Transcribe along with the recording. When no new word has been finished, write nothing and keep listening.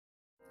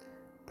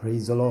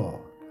Praise the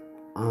Lord.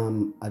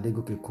 I'm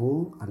Adegoke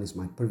Cole, and it's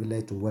my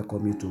privilege to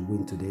welcome you to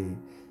Win Today,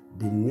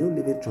 the New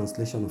Living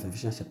Translation of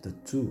Ephesians chapter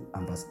 2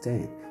 and verse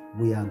 10.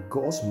 We are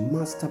God's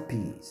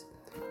masterpiece.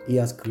 He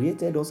has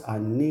created us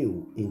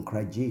anew in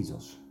Christ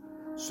Jesus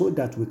so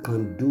that we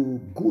can do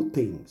good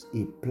things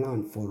He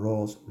planned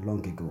for us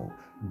long ago.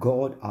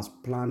 God has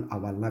planned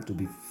our life to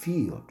be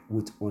filled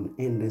with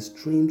unending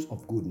streams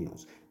of good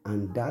news,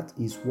 and that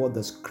is what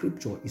the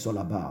scripture is all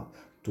about,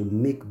 to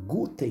make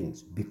good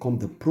things become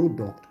the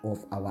product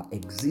of our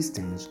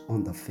existence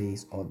on the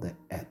face of the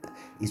earth.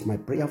 It's my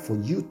prayer for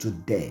you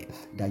today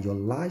that your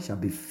life shall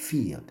be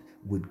filled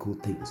with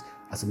good things.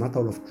 As a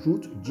matter of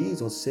truth,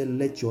 Jesus said,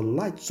 "Let your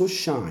light so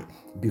shine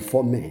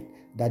before men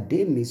that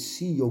they may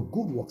see your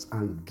good works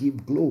and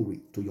give glory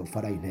to your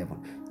Father in heaven."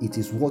 It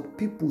is what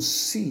people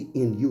see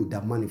in you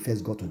that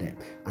manifests God to them.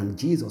 And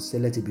Jesus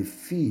said, "Let it be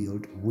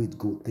filled with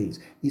good things."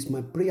 It's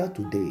my prayer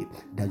today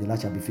that your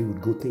life shall be filled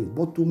with good things.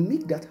 But to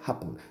make that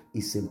happen,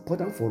 it's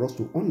important for us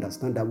to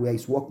understand that we are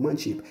His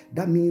workmanship.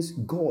 That means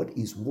God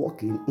is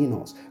working in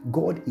us.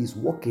 God is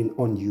working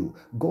on you.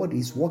 God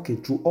is working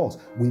through us.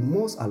 We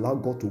must allow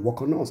God to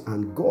work on us,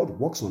 and God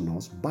works on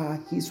us by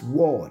His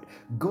word.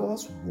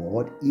 God's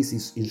word is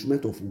His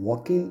instrument of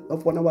working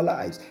upon our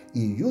lives.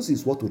 He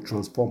uses what to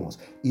transform us.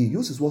 He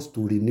uses what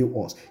to renew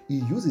us. He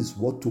uses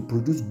what to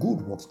produce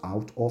good works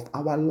out of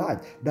our life.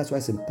 That's why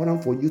it's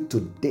important for you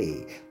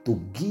today to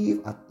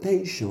give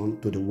attention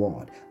to the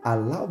word.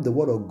 Allow the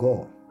word of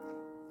God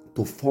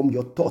to form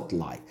your thought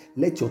life.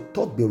 Let your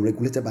thought be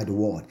regulated by the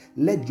word.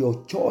 Let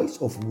your choice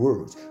of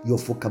words, your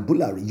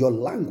vocabulary, your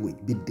language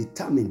be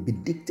determined, be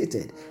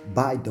dictated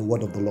by the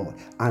word of the Lord.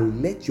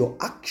 And let your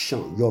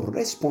action, your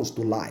response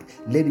to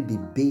life, let it be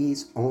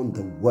based on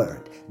the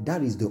word.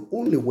 That is the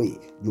only way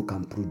you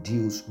can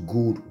produce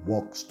good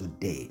works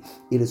today.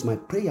 It is my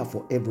prayer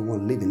for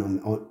everyone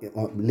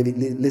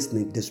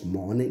listening this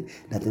morning,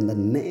 that in the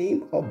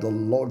name of the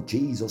Lord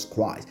Jesus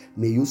Christ,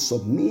 may you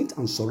submit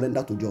and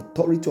surrender to the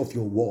authority of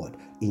your word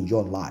in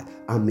your life,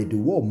 and may the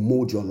word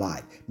mold your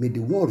life. May the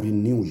word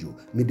renew you.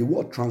 May the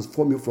word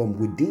transform you from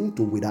within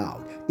to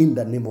without in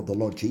the name of the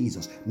Lord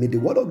Jesus. May the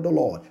word of the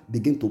Lord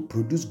begin to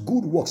produce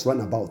good works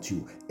round about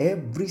you.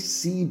 Every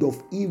seed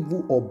of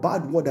evil or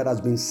bad word that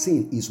has been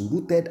seen is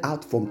rooted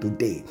out from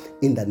today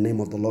in the name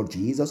of the Lord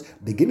Jesus.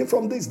 Beginning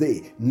from this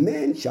day,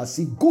 men shall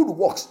see good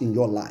works in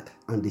your life,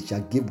 and they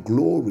shall give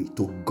glory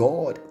to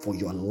God for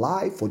your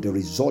life, for the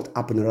result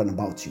happening around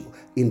about you.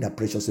 In the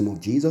precious name of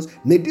Jesus,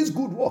 may this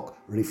good work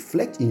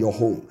reflect in your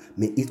home.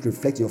 May it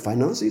reflect in your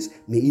finances.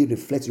 May it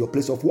reflect in your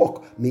place of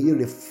work. May it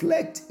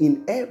reflect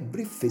in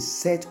every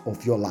facet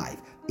of your life.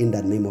 In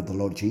the name of the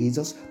Lord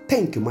Jesus,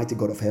 thank you, mighty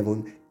God of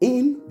heaven.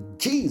 In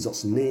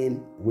Jesus'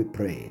 name we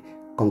pray.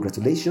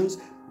 Congratulations.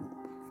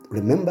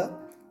 Remember,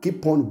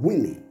 keep on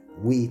winning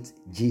with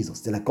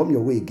Jesus. Till I come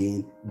your way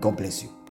again, God bless you.